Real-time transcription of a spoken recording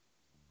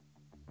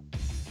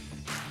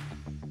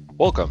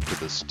Welcome to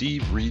the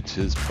Steve Reads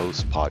His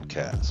Post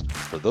podcast.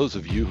 For those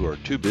of you who are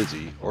too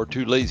busy or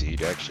too lazy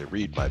to actually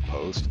read my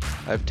post,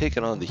 I've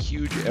taken on the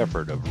huge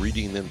effort of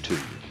reading them to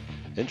you.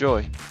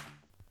 Enjoy.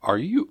 Are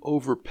you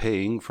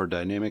overpaying for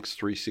Dynamics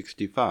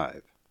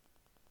 365?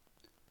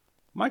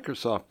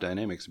 Microsoft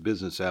Dynamics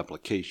business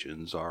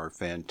applications are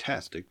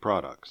fantastic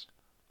products,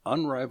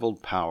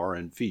 unrivaled power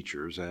and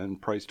features,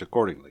 and priced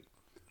accordingly.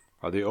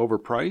 Are they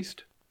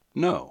overpriced?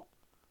 No.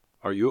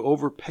 Are you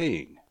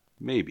overpaying?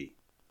 Maybe.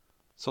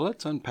 So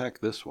let's unpack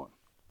this one.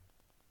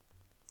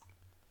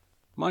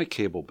 My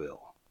cable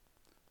bill.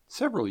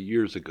 Several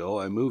years ago,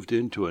 I moved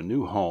into a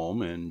new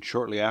home, and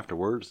shortly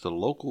afterwards, the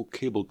local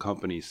cable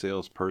company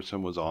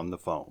salesperson was on the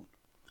phone.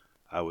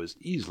 I was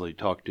easily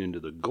talked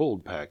into the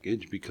gold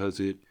package because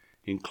it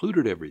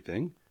included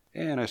everything,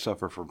 and I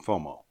suffer from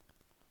FOMO.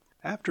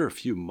 After a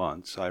few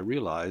months, I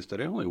realized that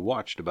I only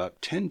watched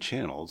about 10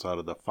 channels out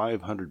of the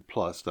 500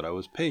 plus that I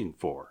was paying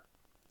for.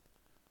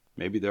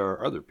 Maybe there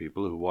are other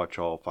people who watch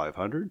all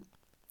 500?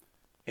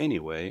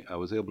 Anyway, I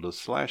was able to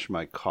slash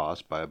my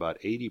cost by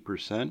about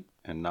 80%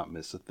 and not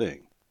miss a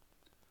thing.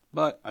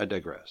 But I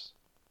digress.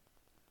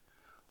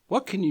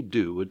 What can you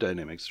do with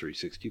Dynamics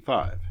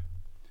 365?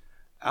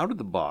 Out of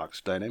the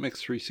box,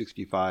 Dynamics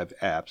 365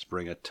 apps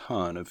bring a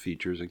ton of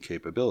features and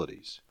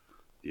capabilities.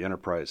 The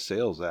Enterprise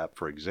Sales app,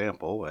 for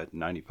example, at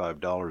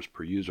 $95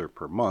 per user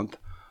per month,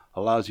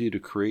 allows you to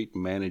create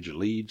and manage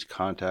leads,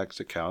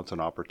 contacts, accounts,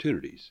 and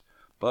opportunities.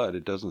 But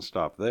it doesn't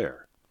stop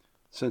there.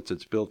 Since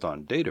it's built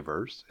on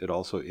Dataverse, it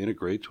also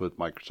integrates with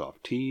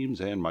Microsoft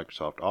Teams and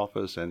Microsoft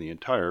Office and the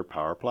entire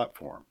Power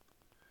Platform.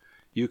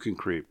 You can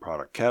create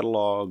product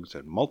catalogs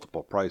and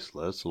multiple price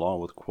lists along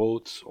with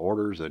quotes,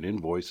 orders, and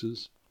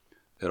invoices.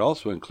 It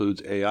also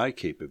includes AI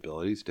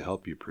capabilities to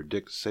help you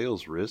predict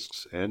sales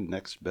risks and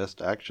next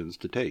best actions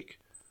to take.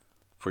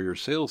 For your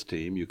sales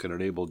team, you can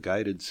enable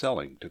guided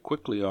selling to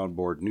quickly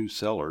onboard new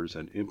sellers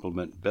and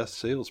implement best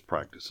sales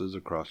practices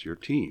across your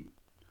team.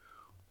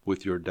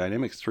 With your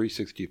Dynamics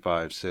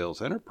 365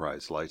 Sales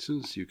Enterprise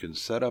license, you can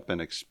set up and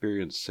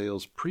experience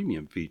sales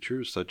premium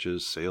features such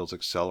as Sales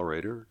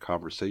Accelerator,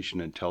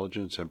 Conversation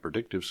Intelligence, and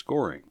Predictive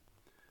Scoring.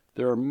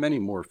 There are many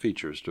more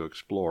features to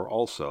explore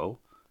also,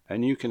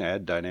 and you can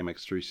add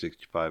Dynamics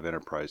 365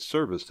 Enterprise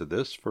Service to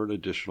this for an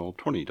additional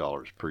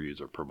 $20 per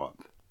user per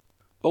month.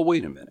 But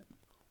wait a minute,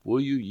 will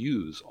you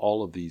use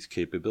all of these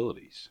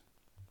capabilities?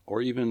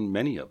 Or even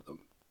many of them?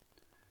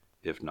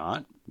 If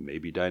not,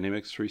 maybe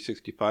Dynamics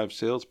 365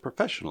 Sales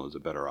Professional is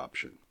a better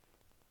option.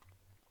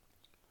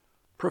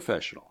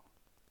 Professional.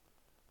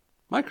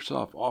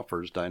 Microsoft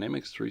offers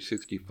Dynamics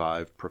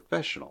 365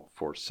 Professional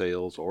for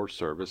sales or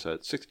service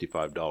at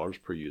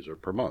 $65 per user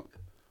per month.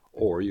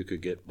 Or you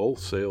could get both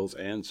sales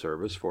and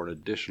service for an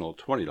additional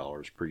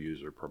 $20 per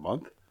user per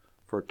month,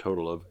 for a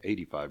total of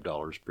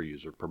 $85 per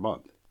user per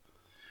month.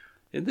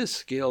 In this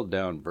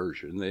scaled-down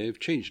version, they've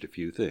changed a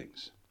few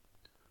things.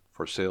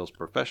 For Sales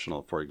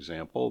Professional, for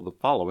example, the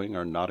following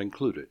are not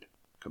included: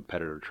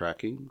 competitor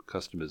tracking,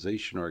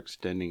 customization or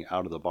extending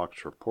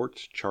out-of-the-box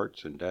reports,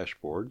 charts, and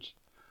dashboards,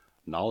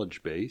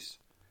 knowledge base,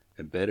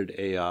 embedded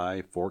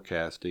AI,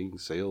 forecasting,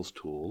 sales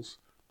tools,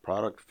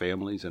 product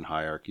families and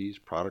hierarchies,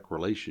 product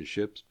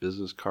relationships,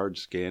 business card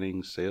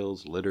scanning,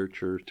 sales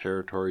literature,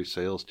 territory,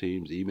 sales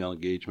teams, email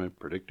engagement,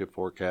 predictive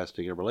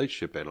forecasting, and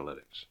relationship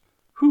analytics.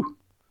 Whew!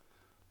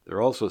 There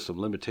are also some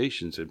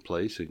limitations in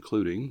place,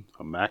 including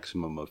a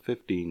maximum of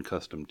 15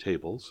 custom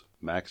tables,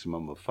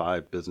 maximum of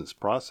 5 business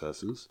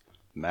processes,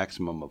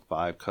 maximum of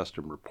 5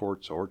 custom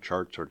reports or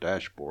charts or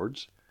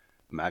dashboards,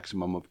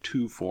 maximum of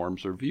 2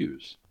 forms or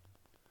views.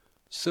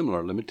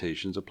 Similar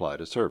limitations apply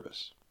to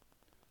service.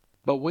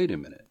 But wait a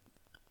minute.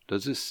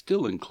 Does this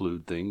still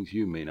include things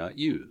you may not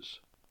use?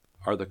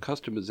 Are the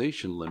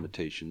customization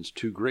limitations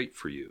too great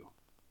for you?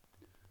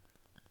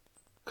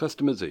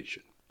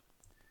 Customization.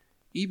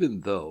 Even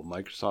though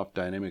Microsoft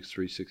Dynamics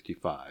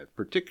 365,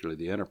 particularly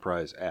the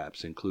enterprise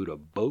apps, include a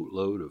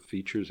boatload of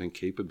features and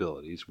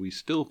capabilities, we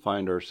still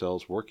find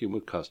ourselves working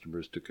with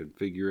customers to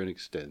configure and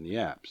extend the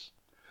apps.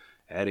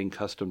 Adding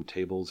custom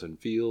tables and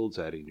fields,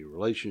 adding new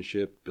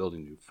relationships,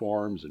 building new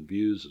forms and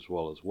views as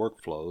well as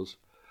workflows,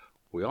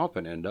 we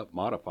often end up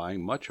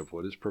modifying much of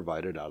what is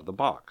provided out of the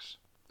box.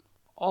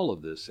 All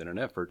of this in an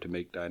effort to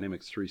make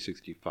Dynamics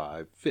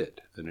 365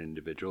 fit an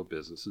individual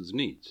business's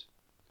needs.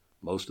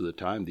 Most of the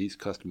time, these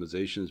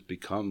customizations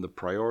become the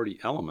priority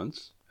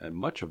elements, and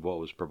much of what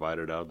was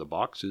provided out of the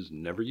box is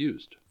never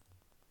used.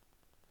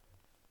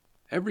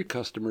 Every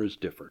customer is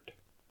different.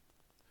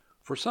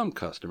 For some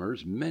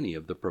customers, many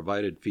of the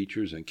provided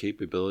features and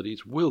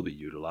capabilities will be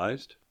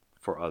utilized.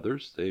 For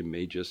others, they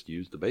may just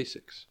use the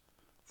basics.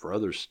 For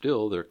others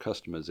still, their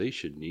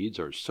customization needs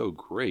are so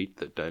great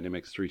that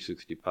Dynamics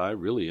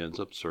 365 really ends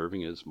up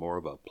serving as more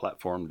of a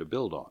platform to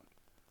build on.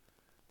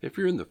 If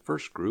you're in the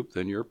first group,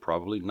 then you're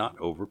probably not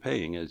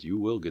overpaying, as you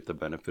will get the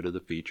benefit of the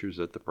features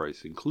that the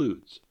price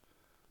includes.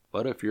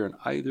 But if you're in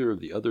either of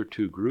the other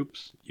two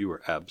groups, you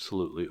are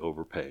absolutely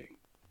overpaying.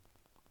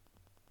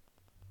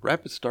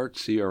 Rapid Start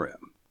CRM.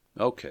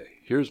 Okay,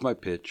 here's my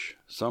pitch.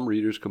 Some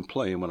readers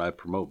complain when I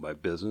promote my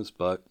business,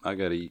 but I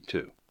gotta eat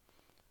too.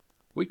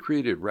 We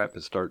created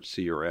RapidStart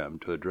CRM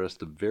to address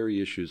the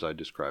very issues I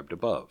described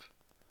above.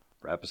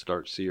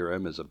 RapidStart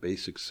CRM is a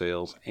basic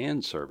sales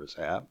and service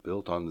app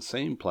built on the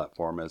same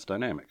platform as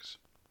Dynamics.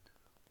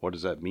 What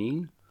does that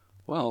mean?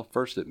 Well,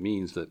 first it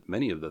means that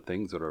many of the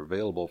things that are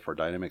available for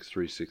Dynamics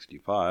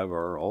 365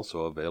 are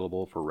also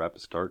available for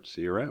RapidStart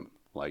CRM,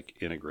 like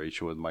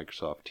integration with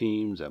Microsoft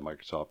Teams and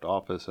Microsoft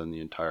Office and the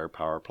entire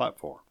Power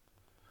Platform.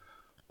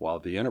 While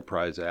the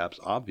enterprise apps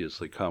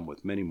obviously come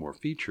with many more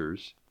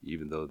features,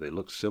 even though they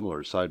look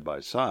similar side by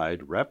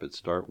side,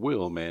 RapidStart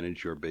will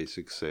manage your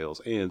basic sales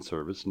and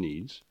service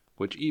needs,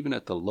 which even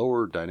at the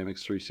lower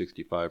Dynamics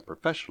 365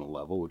 professional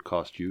level would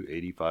cost you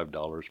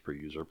 $85 per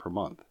user per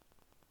month.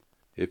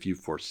 If you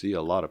foresee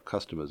a lot of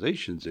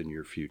customizations in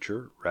your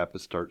future,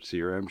 RapidStart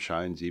CRM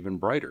shines even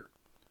brighter.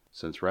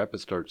 Since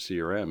RapidStart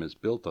CRM is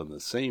built on the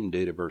same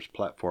Dataverse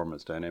platform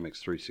as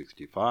Dynamics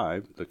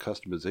 365, the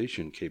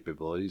customization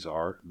capabilities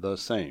are the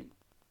same.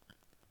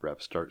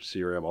 RapidStart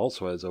CRM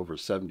also has over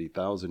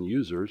 70,000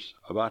 users,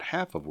 about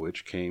half of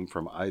which came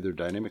from either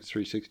Dynamics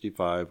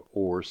 365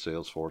 or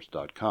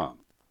Salesforce.com.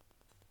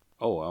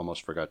 Oh, I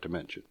almost forgot to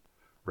mention,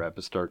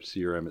 RapidStart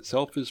CRM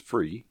itself is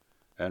free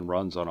and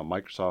runs on a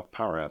Microsoft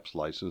Power Apps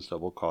license that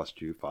will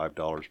cost you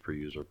 $5 per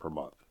user per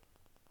month.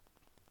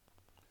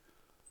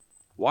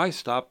 Why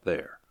stop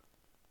there?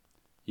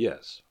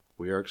 Yes,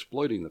 we are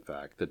exploiting the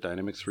fact that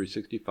Dynamics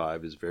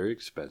 365 is very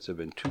expensive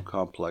and too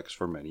complex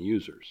for many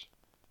users.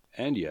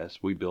 And yes,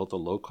 we built a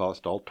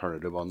low-cost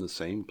alternative on the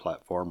same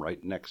platform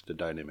right next to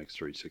Dynamics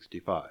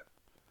 365.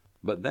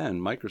 But then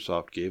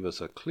Microsoft gave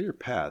us a clear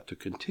path to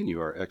continue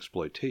our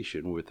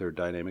exploitation with their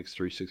Dynamics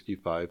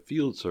 365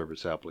 field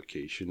service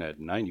application at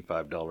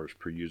 $95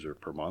 per user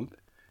per month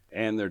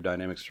and their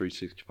Dynamics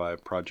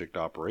 365 project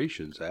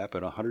operations app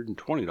at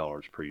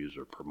 $120 per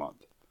user per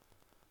month.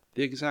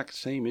 The exact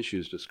same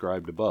issues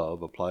described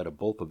above apply to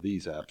both of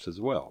these apps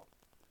as well.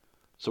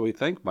 So we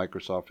thank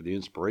Microsoft for the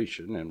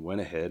inspiration and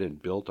went ahead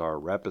and built our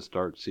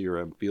RapidStart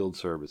CRM field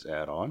service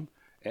add-on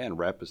and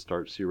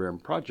RapidStart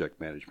CRM project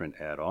management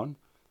add-on,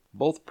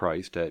 both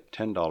priced at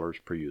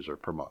 $10 per user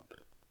per month.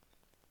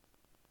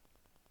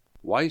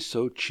 Why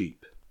so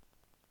cheap?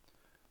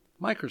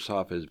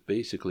 Microsoft has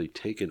basically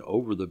taken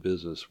over the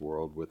business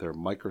world with their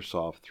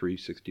Microsoft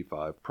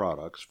 365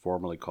 products,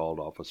 formerly called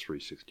Office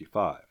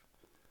 365.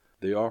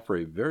 They offer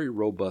a very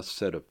robust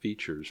set of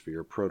features for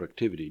your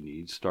productivity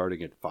needs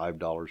starting at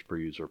 $5 per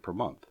user per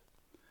month.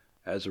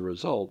 As a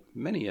result,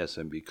 many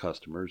SMB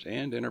customers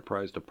and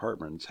enterprise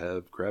departments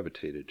have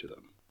gravitated to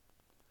them.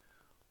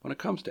 When it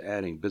comes to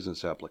adding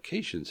business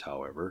applications,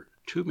 however,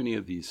 too many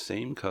of these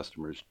same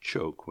customers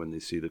choke when they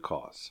see the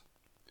costs.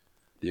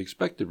 The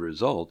expected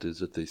result is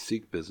that they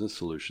seek business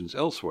solutions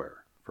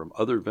elsewhere, from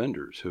other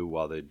vendors who,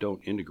 while they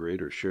don't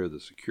integrate or share the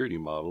security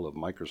model of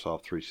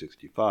Microsoft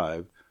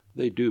 365,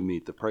 they do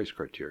meet the price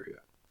criteria.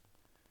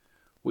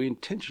 We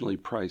intentionally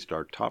priced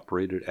our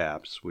top-rated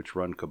apps, which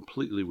run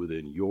completely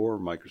within your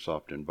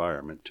Microsoft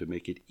environment, to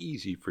make it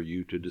easy for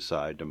you to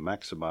decide to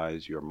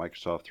maximize your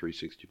Microsoft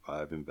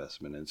 365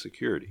 investment in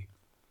security.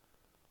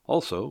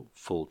 Also,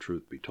 full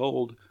truth be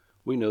told,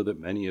 we know that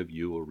many of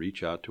you will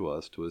reach out to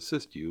us to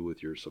assist you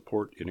with your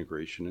support,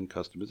 integration, and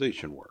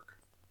customization work.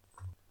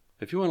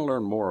 If you want to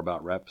learn more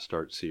about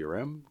RapidStart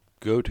CRM,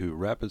 go to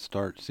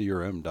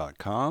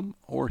rapidstartcrm.com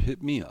or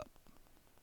hit me up.